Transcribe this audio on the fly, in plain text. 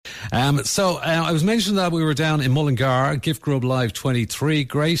I was mentioning that we were down in Mullingar, Gift Grub Live 23.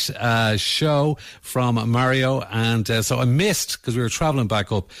 Great show from Mario. And so I missed, because we were travelling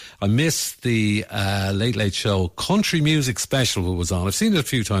back up, I missed the Late Late Show country music special that was on. I've seen it a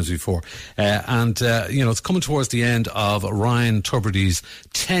few times before. It's coming towards the end of Ryan Tubridy's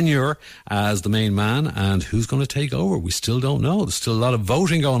tenure as the main man. And who's going to take over? We still don't know. There's still a lot of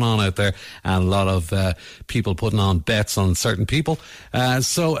voting going on out there and a lot of people putting on bets on certain people.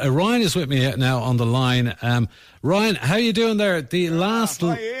 So Ryan is with me now on the line. Ryan, how you doing there? The last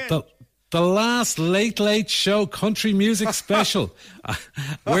Late Late Show country music special.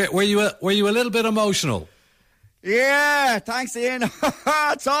 Were you a little bit emotional? Yeah, thanks, Ian.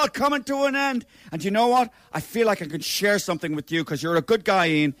 It's all coming to an end. And you know what? I feel like I could share something with you because you're a good guy,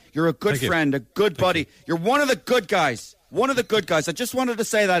 Ian. You're a good friend, a good buddy. You're one of the good guys. One of the good guys. I just wanted to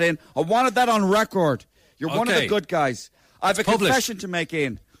say that, Ian. I wanted that on record. You're one of the good guys. I have a confession to make,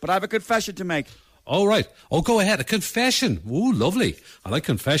 Ian. But I have a confession to make. Oh, right. Oh, go ahead. A confession. Ooh, lovely. I like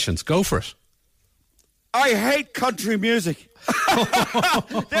confessions. Go for it. I hate country music.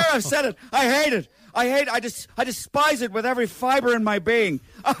 There, I've said it. I hate it. I despise it with every fibre in my being.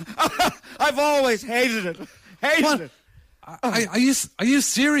 I've always hated it. Hated it. Are you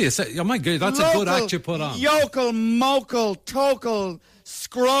serious? Oh my God, that's local, a good act you put on. Yokel, mokel, tokel,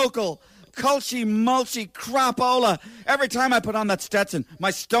 scrokel, culchy, mulchy, crapola. Every time I put on that Stetson,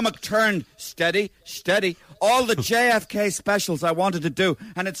 my stomach turned steady. All the JFK specials I wanted to do,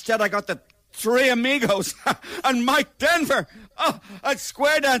 and instead I got the Three Amigos and Mike Denver. And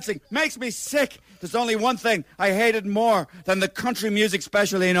square dancing makes me sick. There's only one thing I hated more than the country music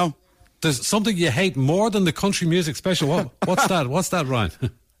special, you know. There's something you hate more than the country music special? What's that? What's that, Ryan?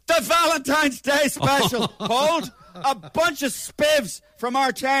 The Valentine's Day special. Hold. A bunch of spivs from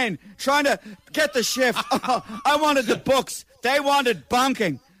Artane trying to get the shift. I wanted the books. They wanted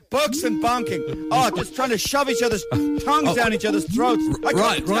bonking. Books and bonking. Just trying to shove each other's tongues down each other's throats. I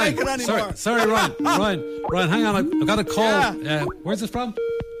can't take it anymore. Sorry, Ryan. Ryan, hang on. I've got a call. Yeah. Where's this from?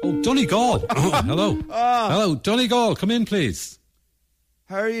 Oh, Donegal. Hello. Hello, Donegal. Come in, please.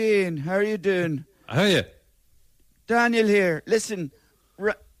 How are you, Ian? How are you doing? How are you? Daniel here. Listen,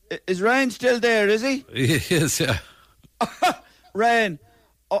 is Ryan still there, is he? He is, yeah. Ryan,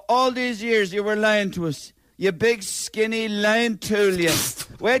 all these years you were lying to us. You big, skinny, lying tool, you.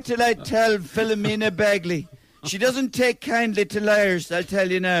 Wait till I tell Philomena Bagley. She doesn't take kindly to liars, I'll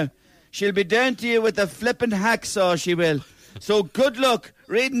tell you now. She'll be down to you with a flippin' hacksaw, she will. So good luck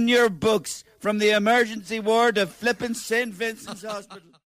reading your books from the emergency ward of flippin' St. Vincent's Hospital.